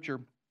Scripture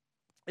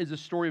is the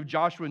story of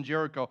Joshua and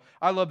Jericho.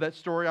 I love that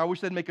story. I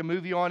wish they'd make a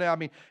movie on it. I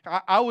mean,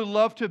 I would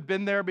love to have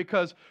been there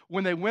because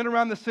when they went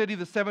around the city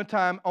the seventh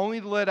time, only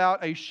to let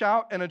out a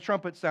shout and a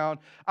trumpet sound,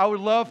 I would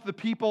love the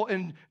people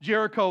in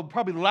Jericho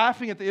probably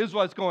laughing at the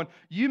Israelites going,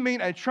 you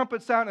mean a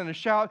trumpet sound and a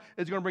shout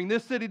is going to bring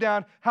this city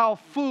down? How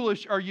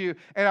foolish are you?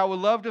 And I would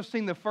love to have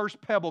seen the first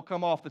pebble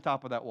come off the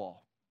top of that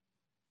wall.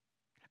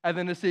 And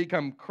then to see it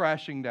come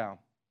crashing down.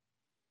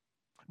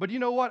 But you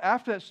know what?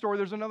 After that story,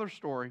 there's another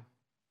story.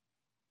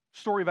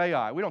 Story of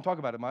Ai. We don't talk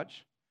about it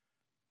much.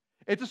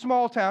 It's a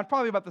small town,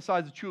 probably about the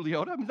size of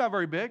Chuliota. It's not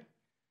very big.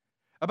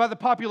 About the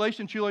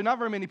population, Chuliota, not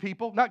very many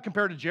people. Not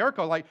compared to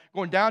Jericho, like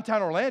going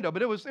downtown Orlando,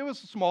 but it was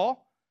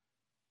small.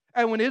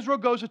 And when Israel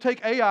goes to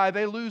take Ai,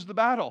 they lose the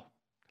battle.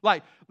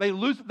 They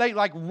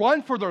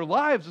run for their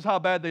lives is how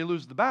bad they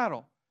lose the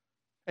battle.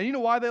 And you know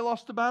why they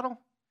lost the battle?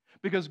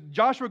 Because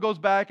Joshua goes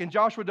back and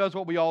Joshua does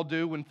what we all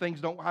do when things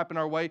don't happen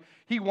our way.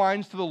 He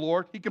whines to the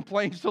Lord. He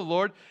complains to the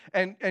Lord.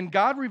 And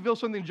God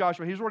reveals something to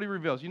Joshua. Here's what he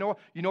reveals. You know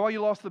why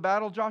you lost the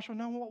battle, Joshua?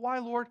 No, why,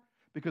 Lord?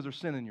 Because there's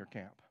sin in your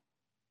camp.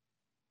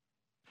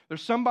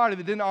 There's somebody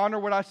that didn't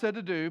honor what I said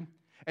to do,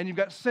 and you've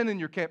got sin in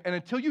your camp. And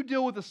until you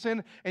deal with the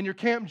sin in your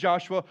camp,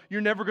 Joshua, you're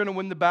never going to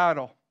win the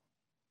battle.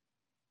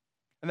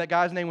 And that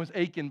guy's name was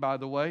Achan, by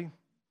the way.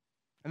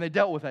 And they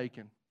dealt with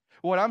Achan.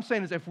 What I'm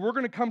saying is if we're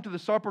going to come to the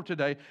supper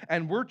today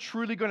and we're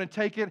truly going to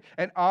take it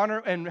and honor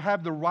and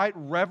have the right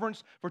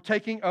reverence for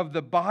taking of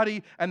the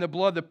body and the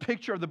blood, the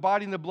picture of the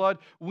body and the blood,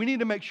 we need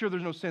to make sure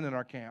there's no sin in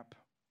our camp.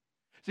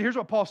 See, here's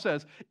what Paul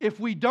says.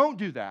 If we don't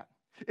do that,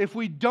 if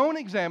we don't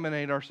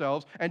examine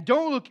ourselves and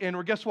don't look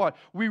inward, guess what?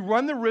 We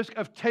run the risk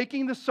of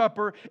taking the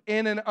supper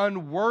in an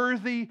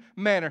unworthy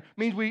manner. It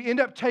means we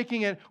end up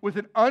taking it with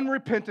an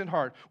unrepentant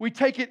heart. We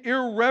take it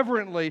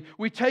irreverently.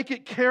 We take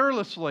it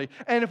carelessly.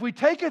 And if we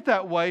take it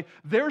that way,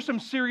 there are some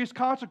serious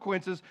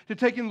consequences to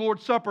taking the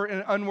Lord's Supper in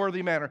an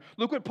unworthy manner.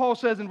 Look what Paul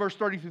says in verse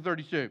 30 through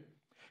 32.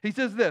 He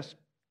says this.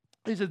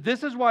 He says,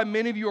 this is why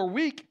many of you are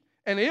weak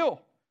and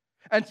ill,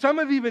 and some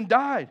have even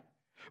died.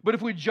 But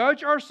if we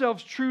judge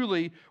ourselves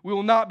truly, we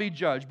will not be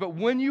judged. But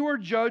when you are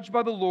judged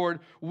by the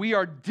Lord, we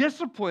are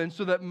disciplined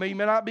so that we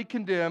may not be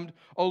condemned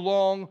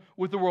along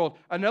with the world.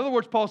 In other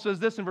words, Paul says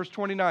this in verse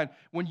 29.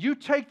 When you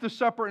take the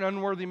supper in an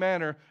unworthy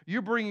manner,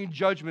 you're bringing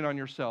judgment on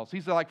yourselves.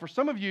 He said, like for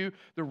some of you,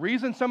 the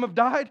reason some have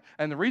died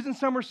and the reason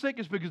some are sick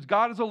is because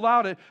God has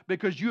allowed it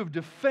because you have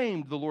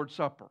defamed the Lord's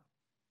Supper.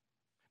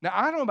 Now,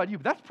 I don't know about you,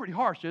 but that's pretty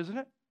harsh, isn't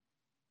it?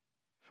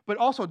 But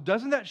also,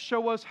 doesn't that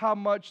show us how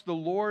much the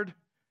Lord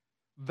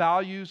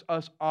values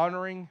us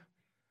honoring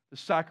the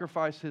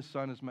sacrifice His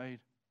Son has made?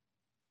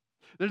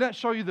 Doesn't that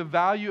show you the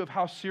value of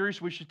how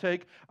serious we should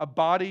take a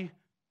body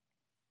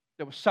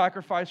that was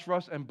sacrificed for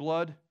us and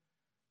blood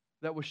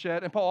that was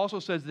shed? And Paul also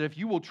says that if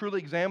you will truly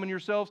examine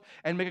yourselves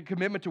and make a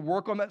commitment to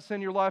work on that sin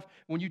in your life,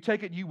 when you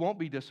take it, you won't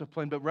be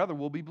disciplined, but rather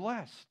will be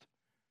blessed.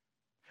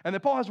 And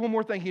then Paul has one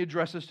more thing he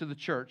addresses to the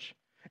church,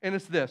 and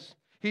it's this.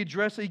 He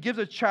gives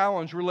a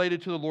challenge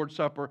related to the Lord's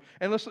Supper.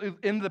 And listen,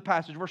 in the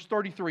passage, verse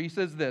 33, he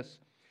says this.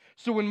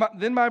 So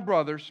then my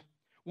brothers,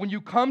 when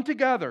you come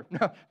together,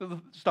 now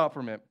stop for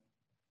a minute.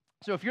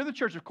 So if you're the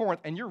church of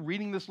Corinth and you're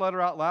reading this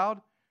letter out loud,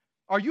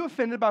 are you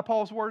offended by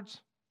Paul's words?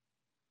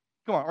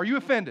 Come on, are you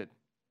offended?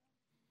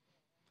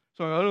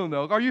 So I don't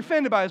know. Are you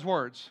offended by his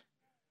words?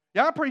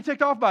 Yeah, I'm pretty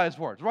ticked off by his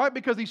words, right?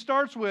 Because he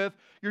starts with,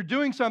 you're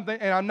doing something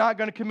and I'm not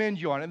going to commend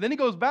you on it. And then he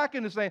goes back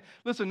into saying,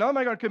 listen, not am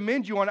I going to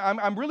commend you on it.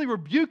 I'm really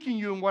rebuking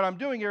you in what I'm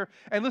doing here.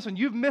 And listen,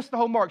 you've missed the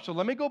whole mark. So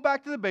let me go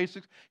back to the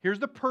basics. Here's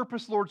the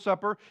purpose, Lord's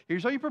Supper.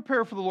 Here's how you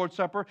prepare for the Lord's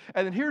Supper.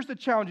 And then here's the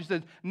challenge. He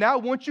says, now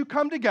once you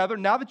come together,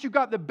 now that you've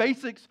got the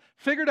basics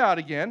figured out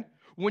again,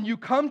 when you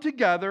come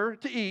together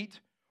to eat,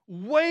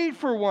 wait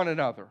for one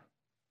another.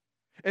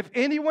 If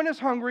anyone is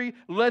hungry,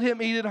 let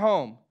him eat at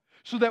home,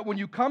 so that when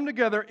you come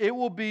together, it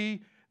will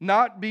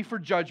not be for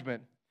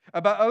judgment.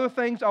 About other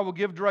things, I will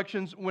give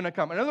directions when I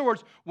come. In other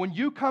words, when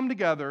you come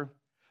together,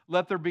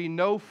 let there be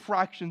no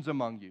fractions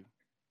among you.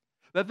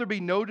 Let there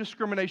be no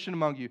discrimination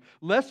among you.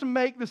 Let's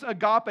make this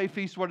agape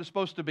feast what it's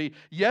supposed to be.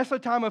 Yes, a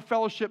time of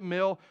fellowship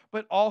meal,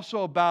 but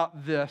also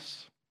about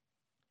this.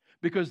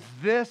 Because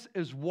this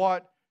is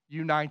what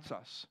unites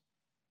us.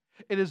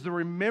 It is the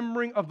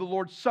remembering of the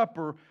Lord's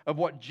Supper of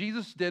what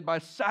Jesus did by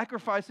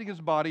sacrificing His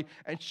body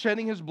and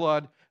shedding His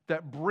blood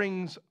that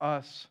brings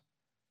us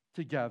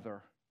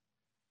together.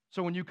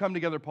 So when you come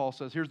together, Paul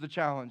says, here's the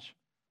challenge.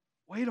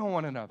 Wait on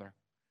one another.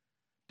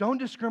 Don't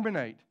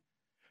discriminate.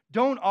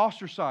 Don't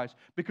ostracize.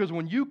 Because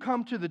when you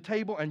come to the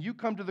table and you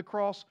come to the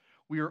cross,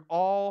 we are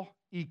all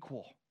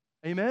equal.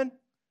 Amen?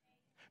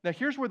 Now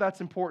here's where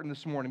that's important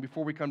this morning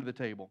before we come to the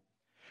table.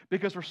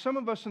 Because for some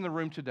of us in the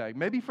room today,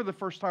 maybe for the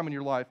first time in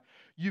your life,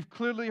 you've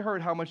clearly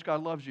heard how much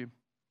God loves you.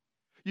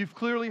 You've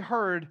clearly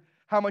heard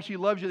how much He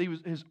loves you.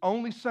 His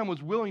only Son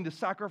was willing to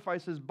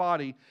sacrifice His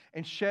body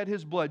and shed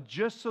His blood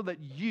just so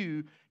that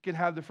you can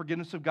have the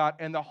forgiveness of God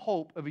and the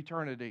hope of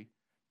eternity.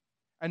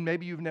 And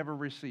maybe you've never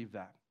received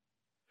that.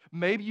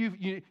 Maybe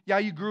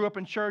you grew up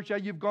in church. Yeah,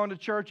 you've gone to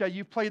church. Yeah,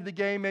 you've played the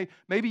game.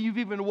 Maybe you've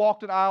even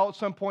walked an aisle at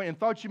some point and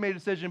thought you made a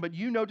decision, but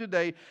you know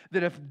today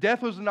that if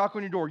death was to knock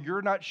on your door,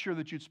 you're not sure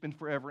that you'd spend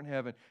forever in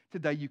heaven.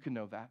 Today you can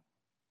know that.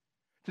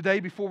 Today,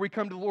 before we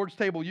come to the Lord's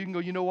table, you can go,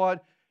 you know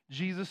what?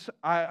 Jesus,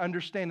 I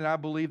understand and I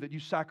believe that you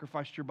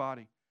sacrificed your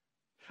body.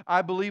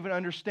 I believe and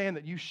understand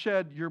that you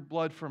shed your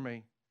blood for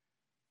me.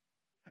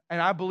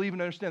 And I believe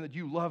and understand that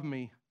you love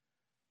me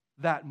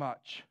that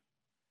much.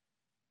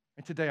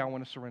 And today I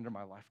want to surrender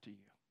my life to you.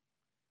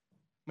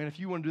 Man, if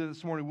you want to do that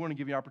this morning, we want to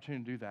give you an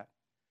opportunity to do that.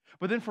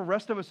 But then for the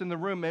rest of us in the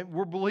room, man,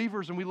 we're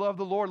believers and we love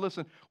the Lord.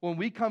 Listen, when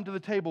we come to the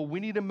table, we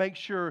need to make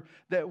sure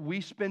that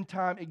we spend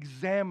time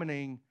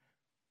examining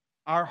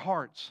our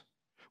hearts.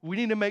 We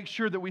need to make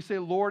sure that we say,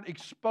 Lord,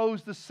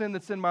 expose the sin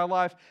that's in my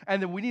life.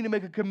 And then we need to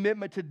make a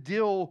commitment to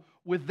deal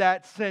with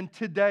that sin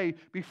today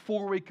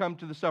before we come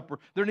to the supper.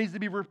 There needs to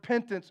be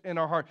repentance in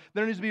our heart.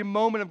 There needs to be a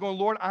moment of going,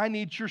 Lord, I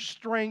need your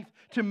strength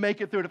to make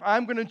it through it. If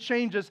I'm going to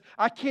change this,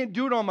 I can't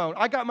do it on my own.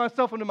 I got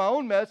myself into my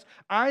own mess.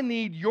 I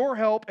need your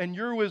help and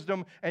your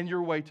wisdom and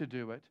your way to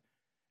do it.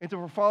 And so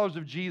for followers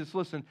of Jesus,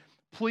 listen,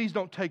 please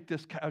don't take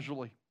this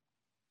casually.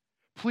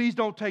 Please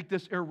don't take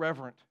this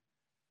irreverent.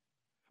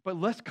 But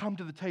let's come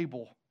to the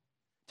table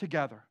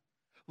together.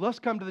 Let's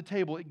come to the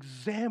table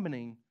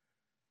examining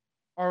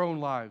our own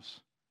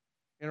lives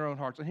in our own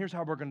hearts. And here's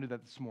how we're going to do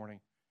that this morning.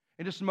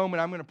 In just a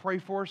moment, I'm going to pray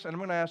for us, and I'm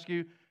going to ask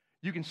you,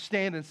 you can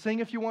stand and sing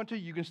if you want to.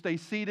 You can stay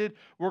seated.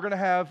 We're going to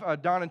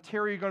have Don and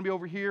Terry are going to be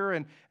over here,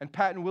 and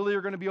Pat and Willie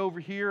are going to be over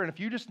here. And if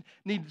you just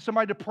need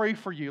somebody to pray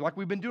for you, like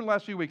we've been doing the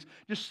last few weeks,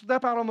 just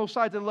step out on those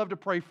sides. I'd love to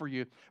pray for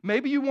you.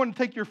 Maybe you want to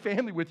take your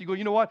family with you. Go,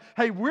 you know what?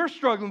 Hey, we're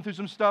struggling through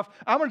some stuff.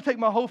 I'm going to take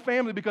my whole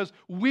family because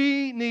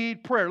we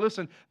need prayer.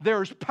 Listen,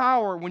 there's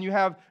power when you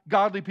have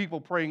godly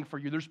people praying for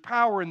you. There's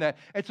power in that.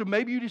 And so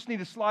maybe you just need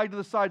to slide to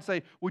the side and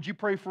say, would you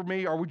pray for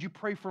me, or would you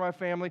pray for my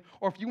family?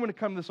 Or if you want to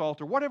come to this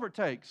altar, whatever it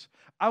takes,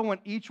 I want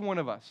each one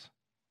of us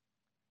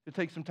to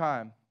take some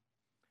time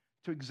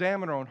to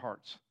examine our own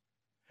hearts.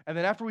 And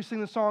then after we sing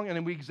the song and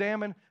then we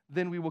examine,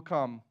 then we will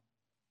come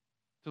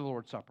to the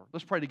Lord's Supper.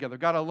 Let's pray together.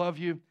 God, I love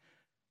you.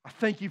 I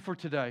thank you for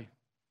today.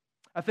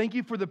 I thank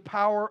you for the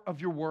power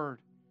of your word.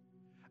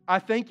 I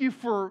thank you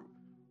for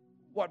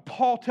what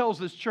Paul tells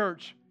this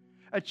church,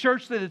 a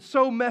church that had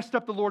so messed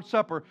up the Lord's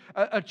Supper,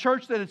 a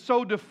church that had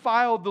so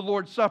defiled the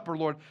Lord's Supper,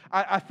 Lord.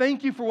 I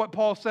thank you for what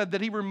Paul said, that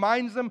he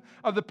reminds them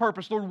of the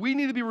purpose. Lord, we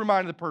need to be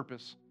reminded of the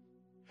purpose.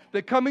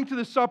 That coming to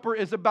the supper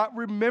is about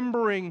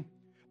remembering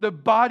the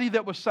body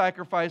that was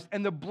sacrificed,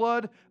 and the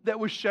blood that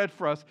was shed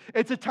for us.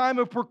 It's a time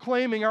of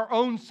proclaiming our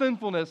own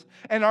sinfulness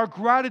and our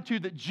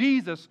gratitude that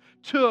Jesus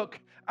took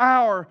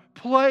our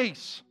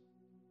place.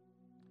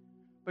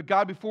 But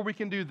God, before we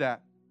can do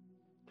that,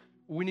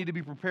 we need to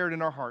be prepared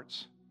in our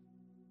hearts.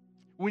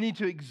 We need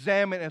to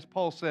examine, as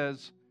Paul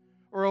says,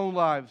 our own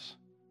lives.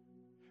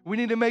 We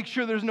need to make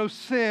sure there's no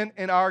sin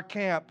in our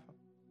camp,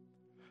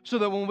 so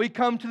that when we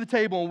come to the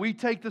table and we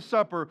take the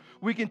supper,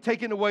 we can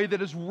take it in a way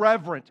that is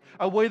reverent,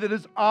 a way that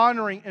is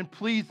honoring and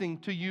pleasing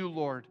to you,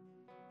 Lord.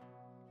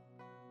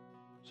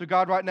 So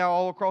God, right now,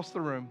 all across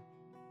the room,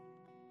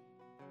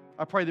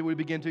 I pray that we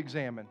begin to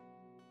examine.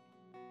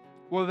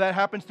 Whether that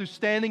happens through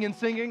standing and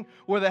singing,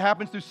 whether that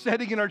happens through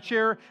sitting in our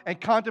chair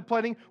and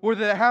contemplating,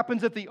 whether that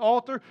happens at the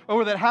altar, or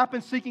whether that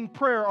happens seeking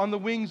prayer on the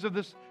wings of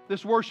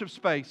this worship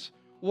space.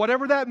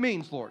 Whatever that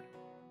means, Lord.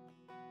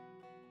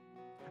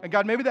 And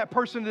God, maybe that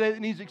person today that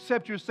needs to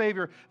accept you as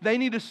Savior, they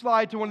need to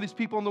slide to one of these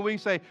people on the wing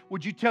and say,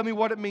 would you tell me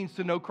what it means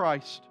to know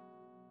Christ?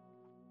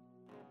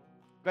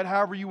 God,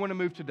 however you want to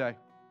move today.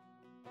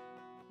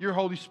 Your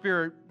Holy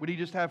Spirit, would He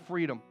just have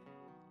freedom?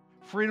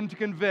 Freedom to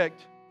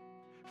convict.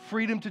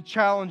 Freedom to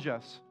challenge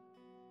us.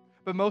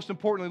 But most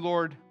importantly,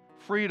 Lord,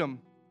 freedom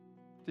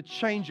to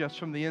change us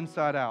from the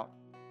inside out.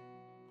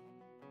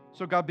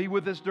 So God, be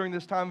with us during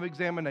this time of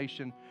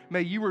examination.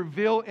 May you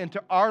reveal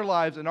into our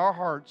lives and our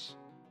hearts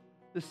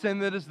the sin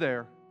that is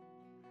there,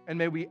 and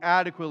may we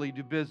adequately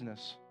do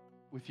business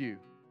with you.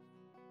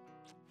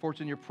 For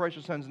it's in your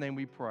precious Son's name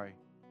we pray.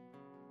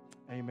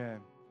 Amen.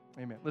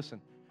 Amen.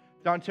 Listen,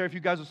 Don and Terry, if you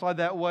guys will slide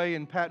that way,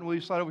 and Pat and Will,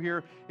 you slide over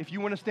here. If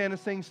you want to stand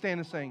and sing, stand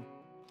and sing.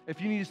 If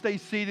you need to stay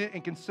seated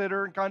and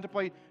consider and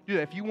contemplate, do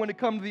that. If you want to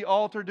come to the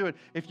altar, do it.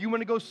 If you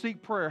want to go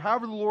seek prayer,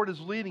 however the Lord is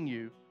leading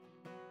you,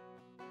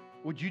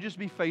 would you just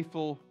be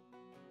faithful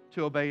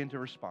to obey and to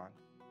respond?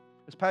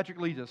 As Patrick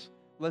leads us,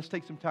 let's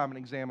take some time and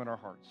examine our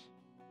hearts.